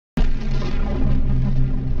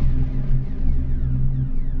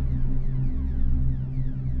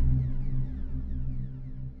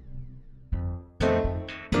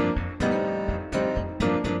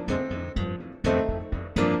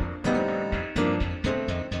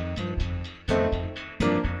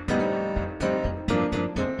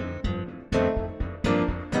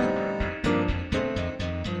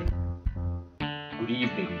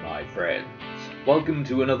friends. Welcome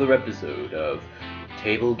to another episode of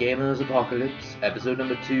Table Gamers Apocalypse, episode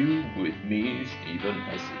number 2, with me, Stephen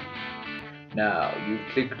Hesse. Now, you've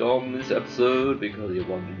clicked on this episode because you're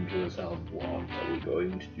wondering to yourself, what are we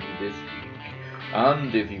going to do this week?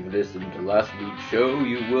 And if you've listened to last week's show,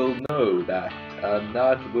 you will know that, and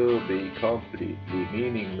that will be completely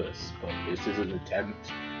meaningless, but this is an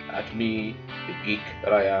attempt at me, the geek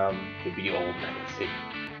that I am, to be all menacing.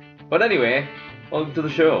 But anyway, welcome to the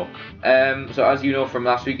show. So as you know from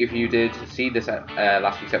last week, if you did see this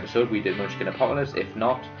last week's episode, we did Munchkin Apocalypse. If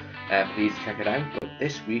not, please check it out. But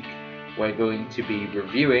this week, we're going to be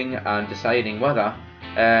reviewing and deciding whether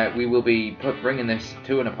we will be bringing this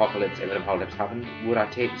to an apocalypse. If an apocalypse happened, would I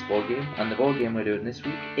take this board game? And the board game we're doing this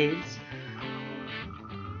week is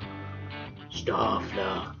Star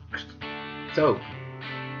Flux. So,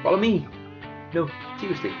 follow me. No,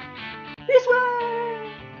 seriously. This way!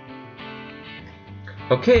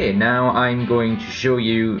 Okay, now I'm going to show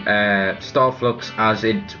you Star Flux as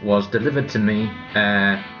it was delivered to me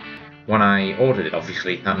when I ordered it.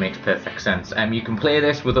 Obviously, that makes perfect sense. You can play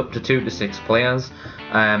this with up to 2 to 6 players,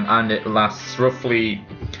 and it lasts roughly,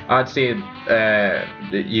 I'd say,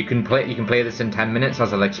 you can play this in 10 minutes,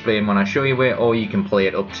 as I'll explain when I show you it, or you can play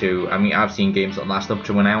it up to, I mean, I've seen games that last up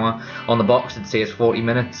to an hour. On the box it says 40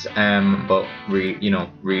 minutes, but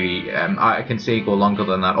really, I can say go longer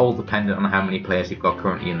than that, all dependent on how many players you've got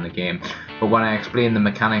currently in the game. But when I explain the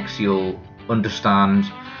mechanics, you'll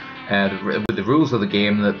understand with the rules of the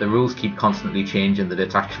game that the rules keep constantly changing, that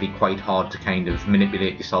it's actually quite hard to kind of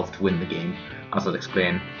manipulate yourself to win the game, as I'll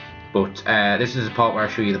explain. But this is the part where I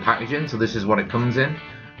show you the packaging. So this is what it comes in,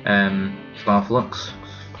 Star Flux.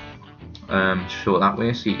 Show it that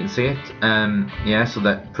way so you can see it. Yeah, so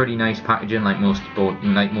that pretty nice packaging, like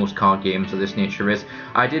most card games of this nature is.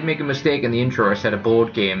 I did make a mistake in the intro. I said a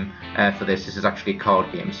board game for this. This is actually a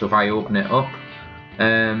card game. So if I open it up,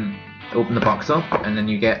 open the box up, and then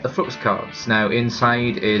you get the Flux cards. Now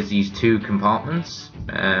inside is these 2 compartments,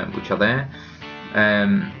 which are there,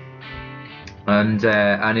 and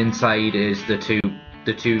inside is the two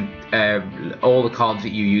all the cards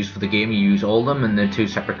that you use for the game. You use all of them in the 2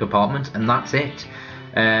 separate compartments, and that's it.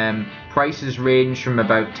 Prices range from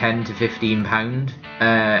about £10 to £15,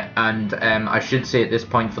 and I should say at this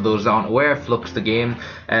point, for those that aren't aware, Flux the game,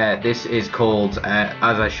 this is called,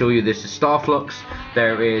 as I show you, this is Star Flux.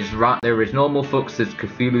 There is normal Flux, there's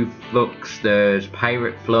Cthulhu Flux, there's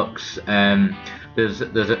Pirate Flux, there's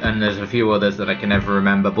a few others that I can never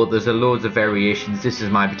remember, but there's loads of variations. This is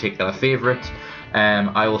my particular favourite.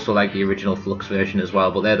 I also like the original Flux version as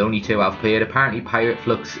well, but they're the only 2 I've played. Apparently Pirate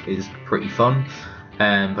Flux is pretty fun.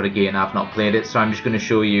 But again, I've not played it, so I'm just going to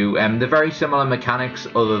show you the very similar mechanics,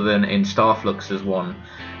 other than in Star Flux there's one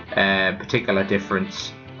particular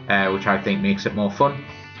difference, which I think makes it more fun.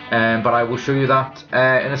 But I will show you that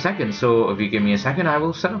in a second, so if you give me a second, I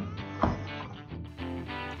will set up.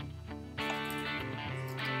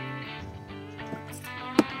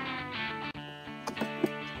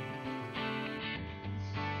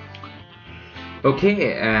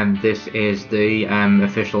 Okay, this is the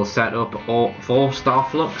official setup for Star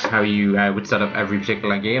Flux, how you would set up every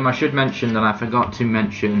particular game. I should mention that I forgot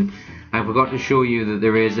to show you that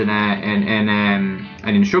there is an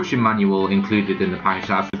instruction manual included in the package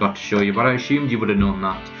that I forgot to show you, but I assumed you would have known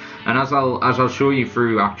that. And as I'll show you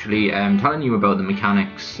through actually telling you about the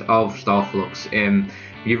mechanics of Star Flux,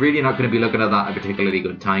 you're really not going to be looking at that at a particularly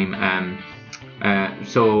good time.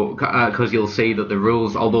 Because you'll see that the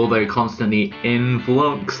rules, although they're constantly in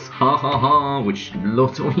flux, which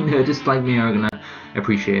lots of nerdists like me are gonna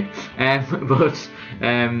appreciate.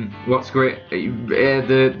 What's great,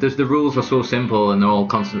 the rules are so simple and they're all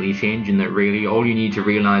constantly changing that really all you need to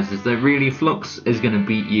realise is that really Flux is gonna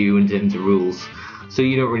beat you in terms of rules. So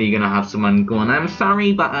you're not really gonna have someone going, I'm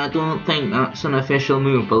sorry, but I don't think that's an official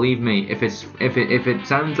move. Believe me, if it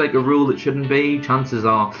sounds like a rule that shouldn't be, chances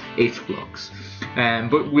are it's Flux.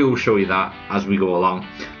 But we'll show you that as we go along.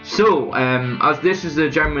 So, as this is the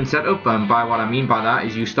genuine setup, and by what I mean by that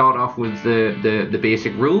is you start off with the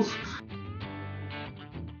basic rules.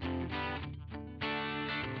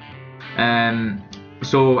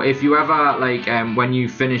 So if you ever when you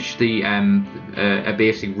finish a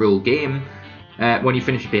basic rule game. When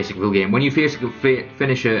you finish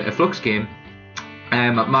a Flux game,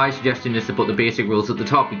 my suggestion is to put the basic rules at the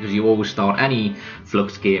top, because you always start any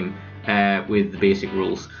Flux game with the basic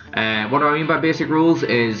rules. What I mean by basic rules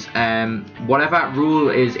is whatever rule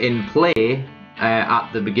is in play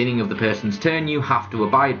at the beginning of the person's turn you have to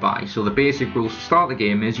abide by. So the basic rules to start the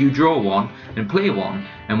game is you draw one and play one,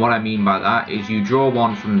 and what I mean by that is you draw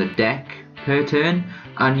one from the deck per turn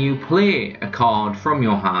and you play a card from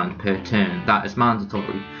your hand per turn. That is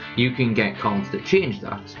mandatory. You can get cards that change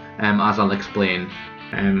that, as I'll explain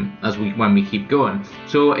when we keep going.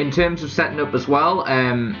 So in terms of setting up as well,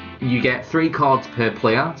 you get 3 cards per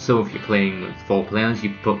player. So if you're playing with 4 players,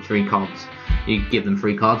 you put 3 cards, you give them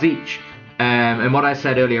 3 cards each. And what I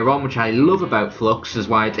said earlier on, which I love about Flux, is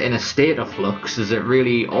why it's in a state of flux, is it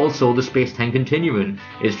really also the space-time continuum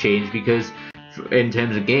is changed, because in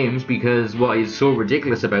terms of games, because what is so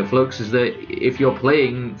ridiculous about Flux is that if you're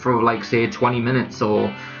playing for like say 20 minutes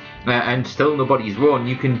or and still nobody's won,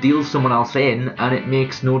 you can deal someone else in and it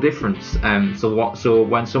makes no difference. So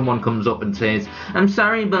when someone comes up and says, I'm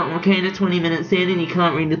sorry but we're kind of 20 minutes in and you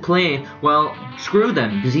can't really play, well, screw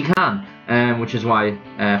them, because you can. Which is why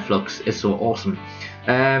Flux is so awesome.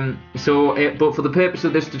 But for the purpose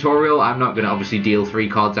of this tutorial, I'm not going to obviously deal 3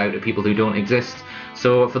 cards out to people who don't exist.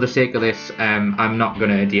 So for the sake of this, I'm not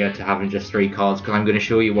going to adhere to having just 3 cards, because I'm going to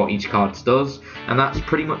show you what each card does, and that's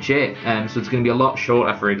pretty much it. So it's going to be a lot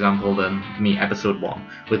shorter, for example, than me episode 1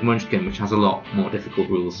 with Munchkin, which has a lot more difficult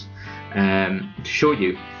rules to show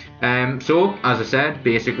you. So, as I said,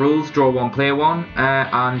 basic rules, draw one, play one,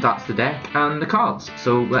 and that's the deck and the cards.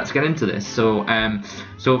 So let's get into this. So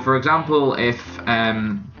for example, if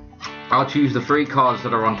I'll choose the 3 cards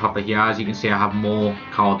that are on top of here. As you can see, I have more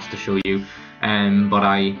cards to show you, but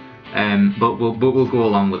we'll go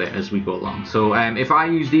along with it as we go along. So if I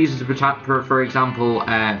use these as a for example,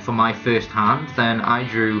 for my first hand, then I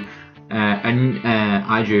drew a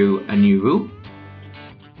new rule.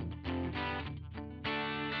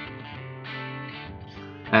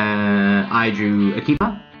 I drew a keeper,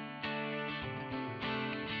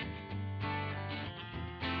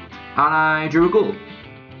 and I drew a goal.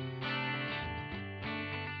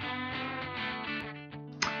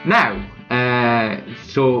 Now,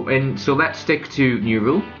 so let's stick to new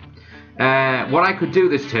rule. What I could do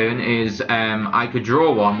this turn is I could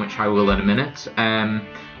draw one, which I will in a minute.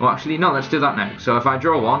 Well, actually, no, let's do that now. So if I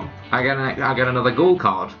draw one, I get another goal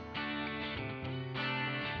card.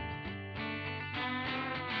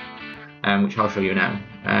 Which I'll show you now,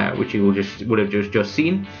 which you would have just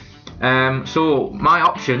seen. So my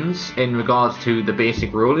options in regards to the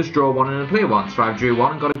basic rule is draw one and play one. So I drew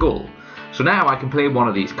one and got a goal. So now I can play one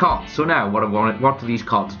of these cards. So now what do these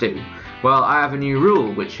cards do? Well, I have a new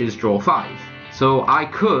rule, which is draw 5. So I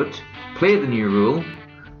could play the new rule,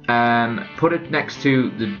 put it next to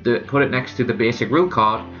the basic rule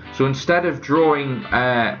card. So instead of drawing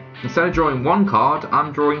one card,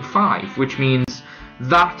 I'm drawing 5, which means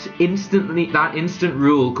that instant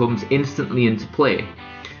rule comes instantly into play.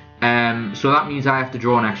 So that means I have to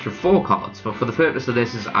draw an extra 4 cards. But for the purpose of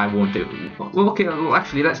this, I won't do it. Well, okay, well,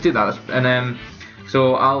 actually, let's do that.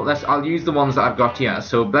 So I'll use the ones that I've got here.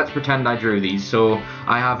 So let's pretend I drew these. So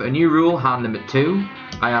I have a new rule, hand limit 2.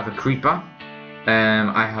 I have a creeper.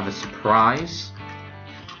 I have a surprise,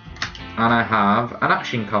 and I have an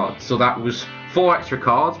action card. So that was 4 extra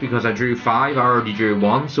cards because I drew 5, I already drew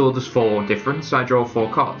 1, so there's 4 difference, so I draw 4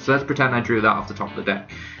 cards. So let's pretend I drew that off the top of the deck.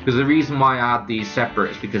 Because the reason why I add these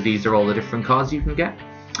separate is because these are all the different cards you can get.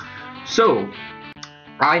 So,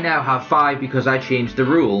 I now have 5 because I changed the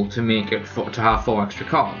rule to make it to have 4 extra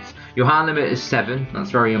cards. Your hand limit is 7, that's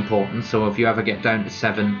very important, so if you ever get down to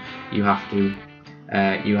 7, you have to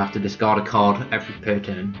discard a card per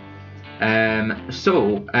turn.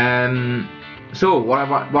 So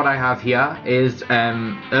what I have here is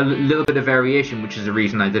a little bit of variation, which is the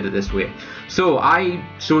reason I did it this way. So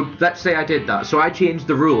let's say I did that. So I changed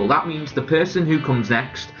the rule. That means the person who comes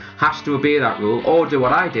next has to obey that rule or do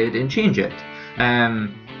what I did and change it.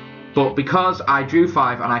 But because I drew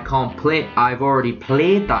 5 and I can't play, I've already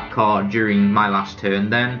played that card during my last turn,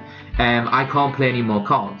 then I can't play any more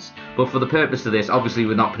cards. But for the purpose of this, obviously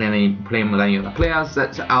we're not playing with any other players,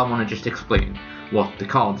 I want to just explain what the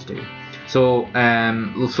cards do. So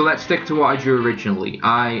let's stick to what I drew originally.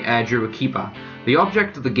 I drew a keeper. The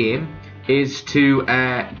object of the game is to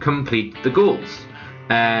complete the goals.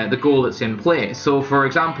 The goal that's in play. So for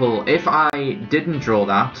example, if I didn't draw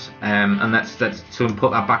that, and let's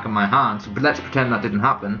put that back in my hand, but let's pretend that didn't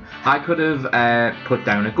happen, I could have put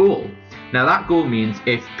down a goal. Now that goal means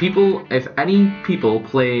if any people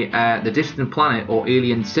play the Distant Planet or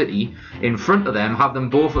Alien City in front of them, have them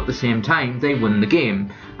both at the same time, they win the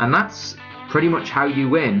game. And that's pretty much how you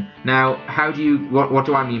win. Now, what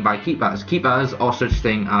do I mean by keepers? Keepers are such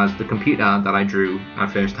thing as the computer that I drew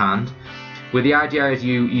at first hand. where the idea is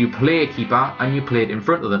you play a keeper and you play it in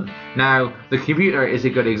front of them. Now, the computer is a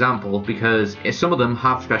good example because some of them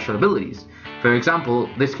have special abilities. For example,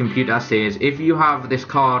 this computer says if you have this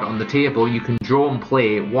card on the table, you can draw and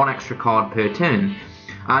play 1 extra card per turn,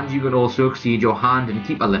 and you can also exceed your hand and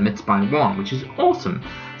keeper limits by 1, which is awesome.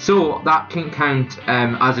 So that can count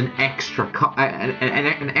as an extra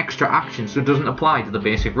an extra action, so it doesn't apply to the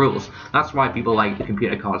basic rules. That's why people like the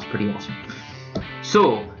computer cards. Pretty awesome.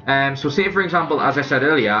 So so say for example, as I said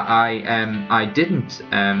earlier, I didn't.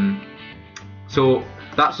 So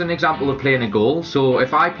that's an example of playing a goal. So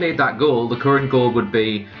if I played that goal, the current goal would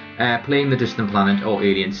be playing the Distant Planet or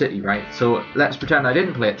Alien City, right? So let's pretend I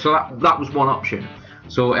didn't play it. So that was one option.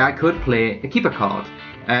 So I could play a keeper card,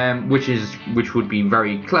 which would be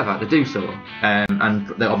very clever to do so, and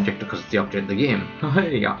the object, because it's the object of the game.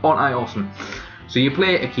 Hey, aren't I awesome? So you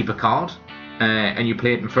play a keeper card, and you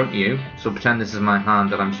play it in front of you. So pretend this is my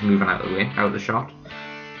hand that I'm just moving out of the way, out of the shot.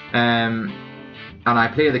 And I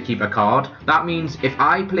play the keeper card. That means if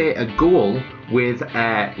I play a goal with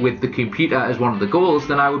the computer as one of the goals,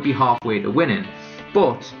 then I would be halfway to winning.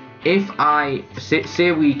 But if I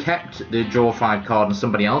say we kept the draw 5 card and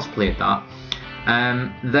somebody else played that,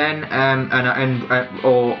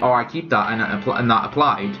 or I keep that and that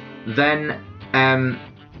applied, then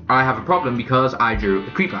I have a problem because I drew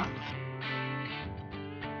a creeper.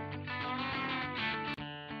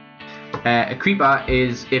 A creeper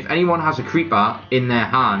is if anyone has a creeper in their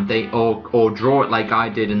hand, they or draw it like I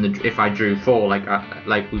did if I drew 4, like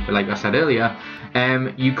I said earlier,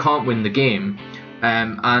 you can't win the game.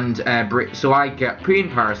 So I get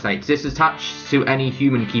preying parasites. This is attached to any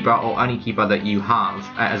human keeper or any keeper that you have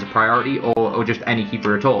as a priority, or just any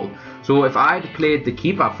keeper at all. So if I'd played the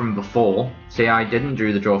keeper from before, say I didn't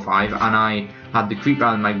drew the draw 5 and I had the creeper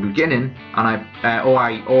in my beginning, and I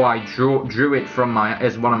drew it from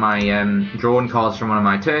as one of my drawing cards from one of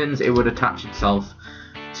my turns, it would attach itself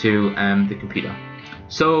to the computer.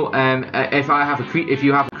 So if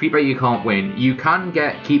you have a creeper, you can't win. You can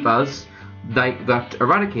get keepers that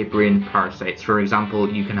eradicate brain parasites. For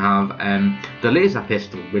example, you can have the laser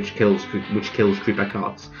pistol, which kills creeper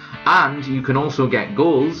cards, and you can also get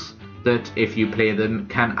goals that, if you play them,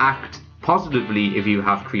 can act positively if you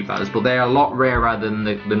have creepers, but they're a lot rarer than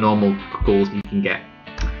the normal goals you can get.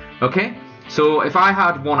 Okay, so if I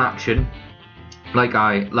had one action, if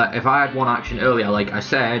I had one action earlier, like I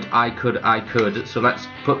said, I could. So let's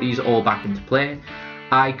put these all back into play.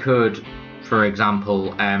 I could, for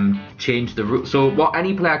example, change the rule. So what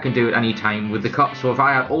any player can do at any time with the card. So if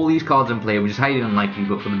I had all these cards in play, which is highly unlikely,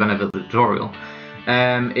 but for the benefit of the tutorial,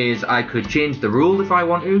 is I could change the rule if I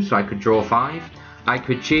want to. So I could draw 5. I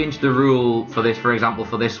could change the rule for this, for example,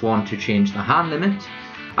 for this one, to change the hand limit.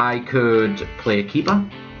 I could play a keeper.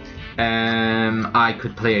 I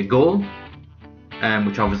could play a goal,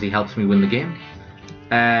 which obviously helps me win the game.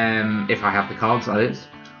 If I have the cards, that is.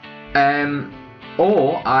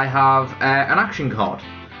 Or I have an action card.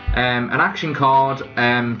 An action card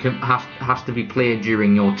has to be played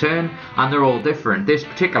during your turn, and they're all different. This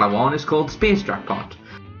particular one is called Space Jackpot.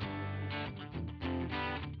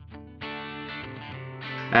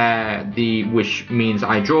 Which means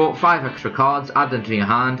I draw 5 extra cards, add them to your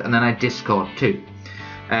hand, and then I discard 2,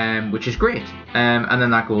 which is great. And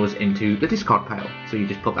then that goes into the discard pile. So you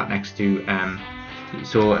just put that next to.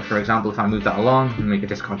 So for example, if I move that along and make a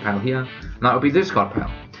discard pile here, and that would be the discard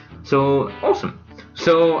pile. So awesome.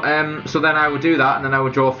 So so then I would do that, and then I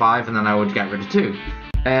would draw 5, and then I would get rid of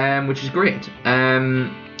 2, which is great.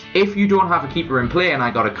 If you don't have a keeper in play, and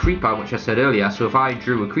I got a creeper, which I said earlier, so if I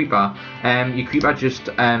drew a creeper, your creeper just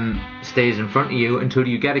stays in front of you until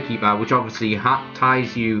you get a keeper, which obviously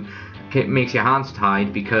ties you, makes your hands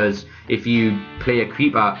tied, because if you play a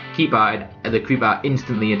creeper, the creeper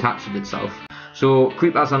instantly attaches itself. So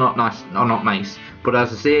creepers are not nice, but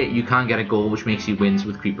as I say, you can get a goal which makes you wins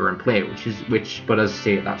with creeper in play, but as I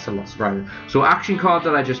say, that's a lost value. So action cards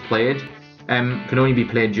that I just played can only be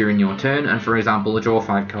played during your turn, and for example, the draw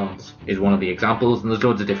 5 cards is one of the examples, and there's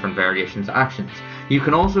loads of different variations of actions. You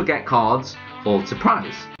can also get cards called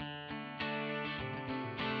surprise.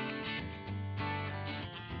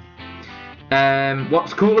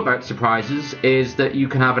 What's cool about surprises is that you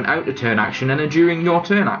can have an out of turn action and a during your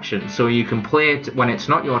turn action. So you can play it when it's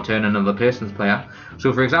not your turn, another person's player.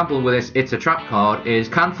 So for example, with this It's a Trap card is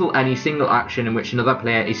cancel any single action in which another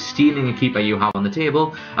player is stealing a keeper you have on the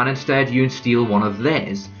table, and instead you steal one of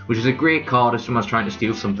theirs, which is a great card if someone's trying to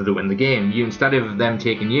steal something to win the game. Instead of them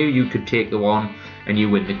taking you could take the one and you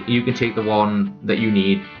win. You can take the one that you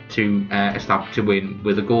need to establish to win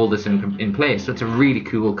with a goal that's in place. So it's a really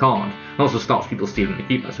cool card. It also stops people stealing the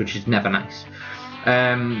keepers, which is never nice.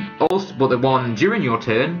 Also, but the one during your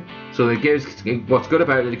turn, so it gives, what's good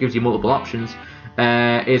about it gives you multiple options,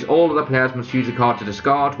 is all of the players must use a card to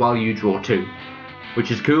discard while you draw 2. Which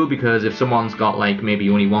is cool because if someone's got like maybe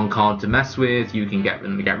only 1 card to mess with, you can get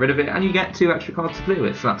them to get rid of it, and you get 2 extra cards to play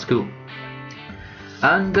with, so that's cool.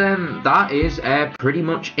 And that is pretty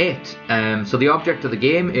much it. So the object of the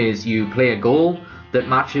game is you play a goal that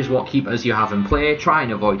matches what keepers you have in play. Try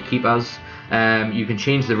and avoid keepers. You can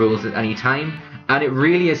change the rules at any time, and it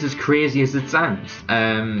really is as crazy as it sounds.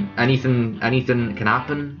 Anything can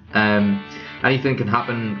happen. Anything can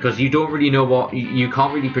happen because you don't really know what you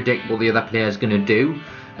can't really predict what the other player is going to do.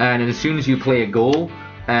 And as soon as you play a goal,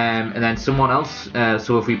 and then someone else,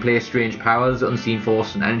 so if we play Strange Powers, Unseen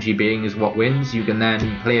Force, and Energy Being is what wins, you can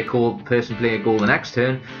then play a goal the next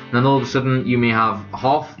turn, and then all of a sudden you may have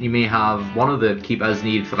one of the keepers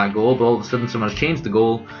needed for that goal, but all of a sudden someone's changed the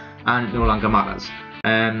goal, and it no longer matters.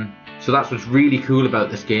 So that's what's really cool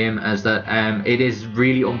about this game, is that it is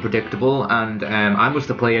really unpredictable, and I must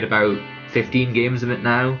have played about 15 games of it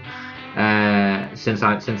now. Since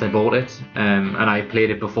I bought it, and I played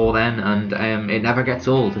it before then, and it never gets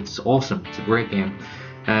old. It's awesome. It's a great game.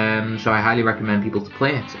 So I highly recommend people to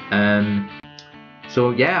play it.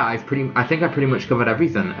 So yeah, I think I pretty much covered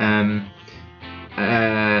everything.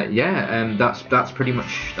 That's pretty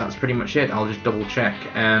much it. I'll just double check.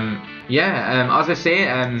 As I say,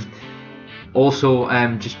 also,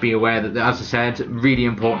 just be aware that, as I said, really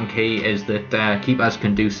important key is that keepers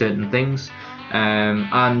can do certain things.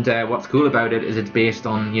 And what's cool about it is it's based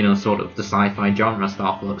on, sort of the sci-fi genre,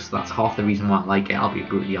 Star Flux. That's half the reason why I like it. I'll be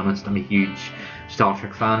brutally honest. I'm a huge Star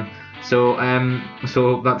Trek fan, so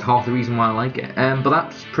that's half the reason why I like it. But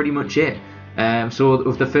that's pretty much it. So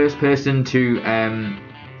of the first person to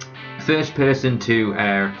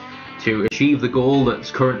achieve the goal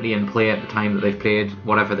that's currently in play at the time that they've played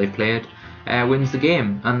whatever they've played wins the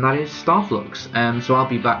game, and that is Star Flux. So I'll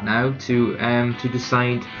be back now to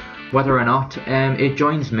decide whether or not it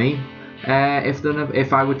joins me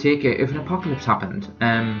if I would take it if an apocalypse happened.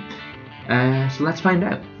 So let's find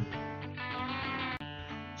out.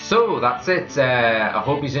 So that's it. I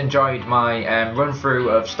hope you've enjoyed my run through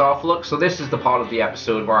of Star Flux. So this is the part of the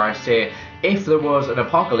episode where I say if there was an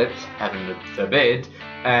apocalypse, heaven forbid,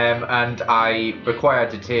 and I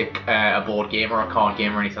required to take a board game or a card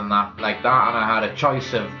game or anything like that, and I had a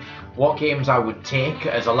choice of what games I would take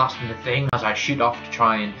as a last minute thing as I shoot off to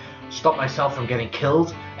try and stop myself from getting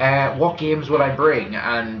killed, what games would I bring,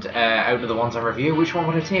 and out of the ones I review, which one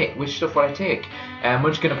would I take, which stuff would I take?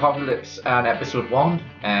 Munchkin Apocalypse and Episode 1,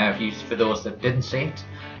 for those that didn't see it,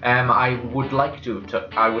 I would like to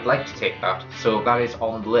take that, so that is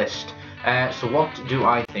on the list. So what do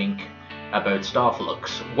I think about Star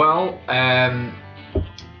Flux? Well,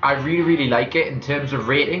 I really like it in terms of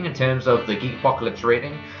rating, in terms of the Geek Apocalypse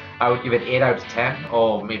rating. I would give it 8 out of 10,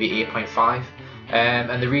 or maybe 8.5.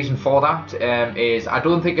 And the reason for that is I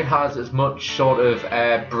don't think it has as much sort of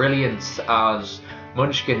brilliance as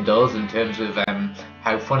Munchkin does in terms of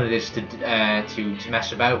how fun it is to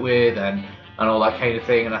mess about with and all that kind of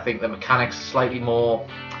thing. And I think the mechanics are slightly more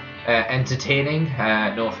entertaining.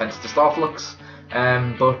 No offense to Star Flux,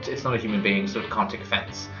 but it's not a human being, so it can't take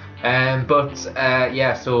offense.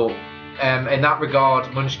 So in that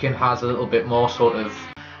regard, Munchkin has a little bit more sort of.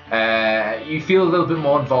 You feel a little bit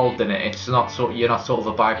more involved in it. It's not you're not sort of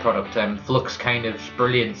a byproduct. Flux kind of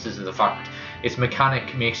brilliance is the fact its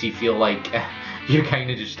mechanic makes you feel like you're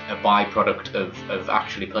kind of just a byproduct of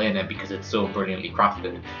actually playing it because it's so brilliantly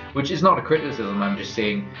crafted. Which is not a criticism. I'm just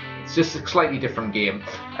saying it's just a slightly different game.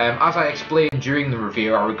 As I explained during the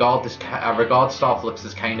review, I regard Star Flux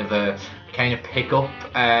as kind of pick up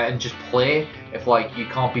and just play if like you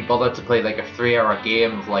can't be bothered to play like a 3-hour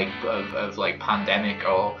game of like Pandemic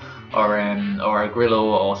or a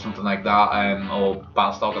Grillo or something like that, or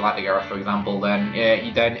Battlestar Galactica for example, then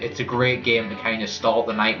it's a great game to kind of start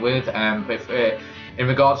the night with. In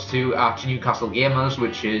regards to Arch Newcastle Gamers,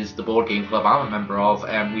 which is the board game club I'm a member of,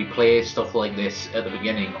 we play stuff like this at the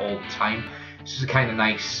beginning all the time. It's just kind of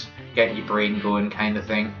nice, getting your brain going kind of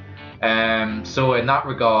thing. So in that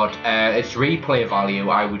regard, its replay value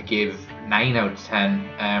I would give 9 out of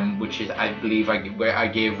 10, which is I believe I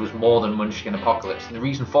gave was more than Munchkin Apocalypse. And the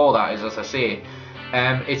reason for that is, as I say,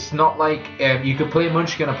 it's not like you could play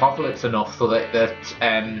Munchkin Apocalypse enough so that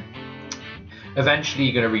eventually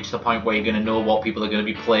you're going to reach the point where you're going to know what people are going to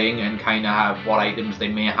be playing and kind of have what items they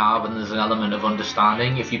may have, and there's an element of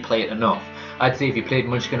understanding if you play it enough. I'd say if you played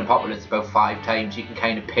Munchkin Apocalypse about 5 times, you can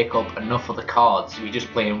kind of pick up enough of the cards. If you're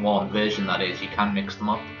just playing one version, that is, you can mix them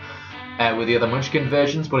up. with the other Munchkin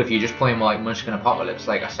versions, but if you're just playing more like Munchkin Apocalypse,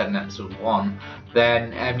 like I said in episode 1,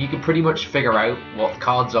 then you can pretty much figure out what the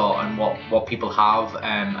cards are and what people have,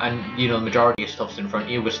 and you know, the majority of stuff's in front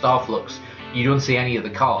of you. With Star Flux, you don't see any of the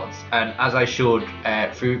cards, and as I showed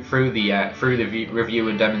through the review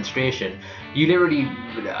and demonstration, you literally,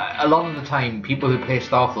 a lot of the time, people who play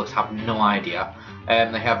Star Flux have no idea.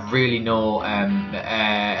 They have really no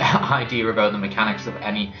idea about the mechanics of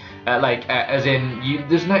any, as in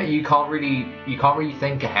you can't really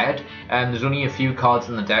think ahead. There's only a few cards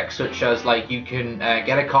in the deck, such as like you can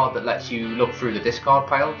get a card that lets you look through the discard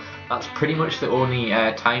pile. That's pretty much the only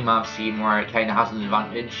time I've seen where it kind of has an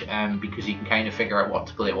advantage, because you can kind of figure out what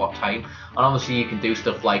to play at what time. And obviously you can do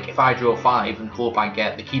stuff like, if I draw 5 and hope I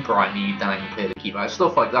get the keeper I need, then I can play the keeper,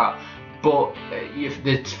 stuff like that. But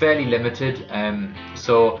it's fairly limited,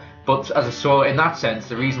 but as I saw, in that sense,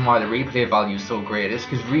 the reason why the replay value is so great is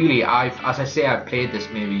because really, I've played this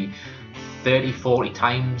maybe 30-40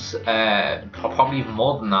 times, probably even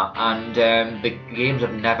more than that, and the games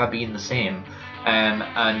have never been the same.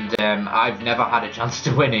 I've never had a chance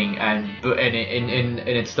to winning, and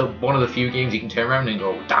it's still one of the few games you can turn around and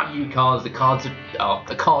go, damn you cards, the cards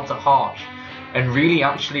are harsh. And really,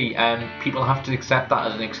 actually, people have to accept that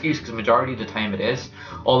as an excuse, because the majority of the time it is.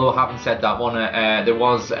 Although, having said that, there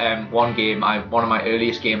was one game, one of my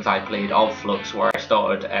earliest games I played of Flux, where I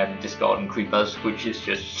started discarding creepers, which is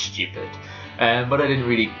just stupid. But I didn't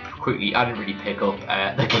really pick up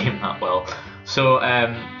the game that well. So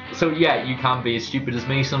yeah, you can be as stupid as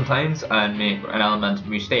me sometimes and make an elemental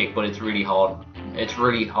mistake, but it's really hard. It's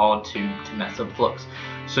really hard to mess up Flux.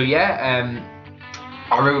 So yeah,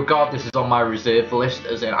 I regard this as on my reserve list,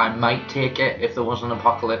 as in I might take it if there was an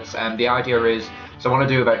apocalypse. And the idea is, so I want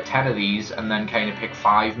to do about 10 of these and then kind of pick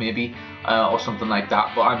 5 maybe, or something like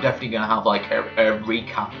that. But I'm definitely going to have like a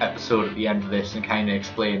recap episode at the end of this and kind of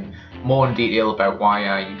explain more in detail about why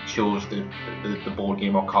I chose the board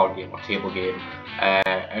game or card game or table game,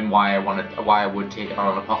 and why I would take it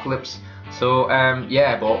on an apocalypse. So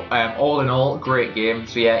yeah, but all in all, great game.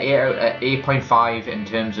 So yeah, 8.5 in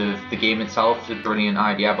terms of the game itself, it's a brilliant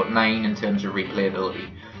idea, but 9 in terms of replayability,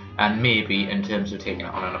 and maybe in terms of taking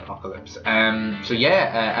it on an apocalypse. So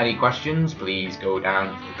yeah, any questions, please go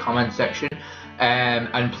down to the comment section.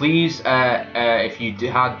 And please, if you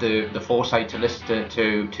had the foresight to listen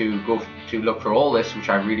to look for all this, which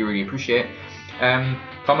I really appreciate,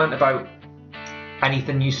 comment about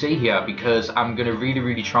anything you see here, because I'm going to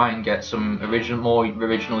really try and get some more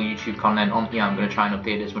original YouTube content on here. I'm going to try and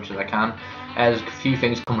update it as much as I can. There's a few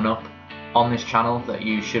things coming up on this channel that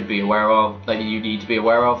you should be aware of, that you need to be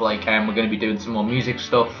aware of. Like we're going to be doing some more music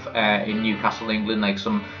stuff in Newcastle, England. Like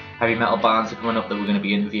some heavy metal bands are coming up that we're going to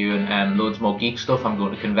be interviewing, and loads more geek stuff. I'm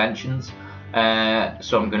going to conventions.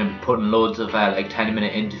 So I'm going to be putting loads of like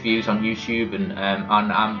 10-minute interviews on YouTube, and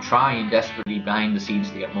I'm trying desperately behind the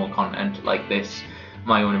scenes to get more content like this,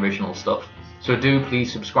 my own original stuff. So do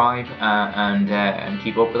please subscribe and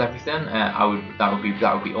keep up with everything.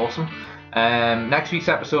 That would be awesome. Next week's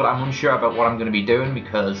episode, I'm unsure about what I'm going to be doing,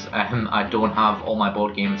 because I don't have all my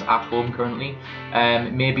board games at home currently.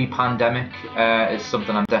 Maybe Pandemic is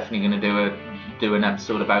something I'm definitely going to do an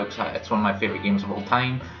episode about. It's one of my favourite games of all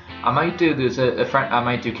time. I might do I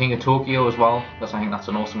might do King of Tokyo as well, because I think that's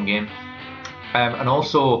an awesome game. And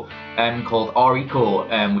also called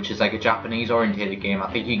Oriko, which is like a Japanese orientated game.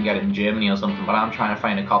 I think you can get it in Germany or something, but I'm trying to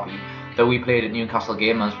find a copy that we played at Newcastle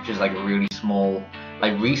Gamers, which is like a really small,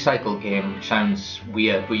 like, recycle game, which sounds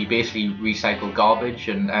weird, but you basically recycle garbage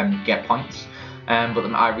and get points. But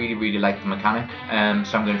I really like the mechanic,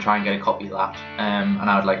 so I'm going to try and get a copy of that, and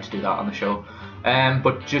I would like to do that on the show.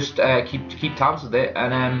 But just keep tabs with it,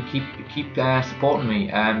 and keep supporting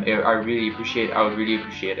me. I would really appreciate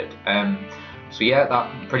it. So yeah,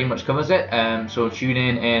 that pretty much covers it. So tune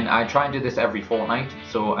in, and I try and do this every fortnight.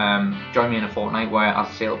 So join me in a fortnight where, as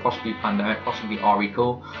I say, it'll possibly Pandemic, possibly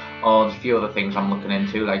Oriko, or there's a few other things I'm looking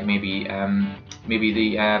into, like maybe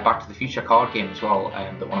the Back to the Future card game as well,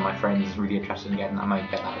 that one of my friends is really interested in getting. I might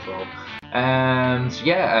get that as well. So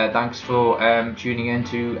yeah, thanks for tuning in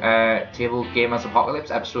to Table Gamers Apocalypse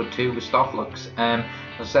episode 2 with Star Flux.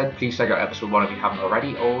 As I said, please check out episode 1 if you haven't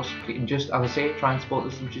already, or just, as I say, try and support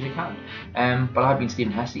this as much as you can. But I've been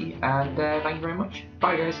Stephen Hesse, and thank you very much.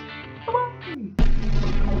 Bye guys. Bye bye.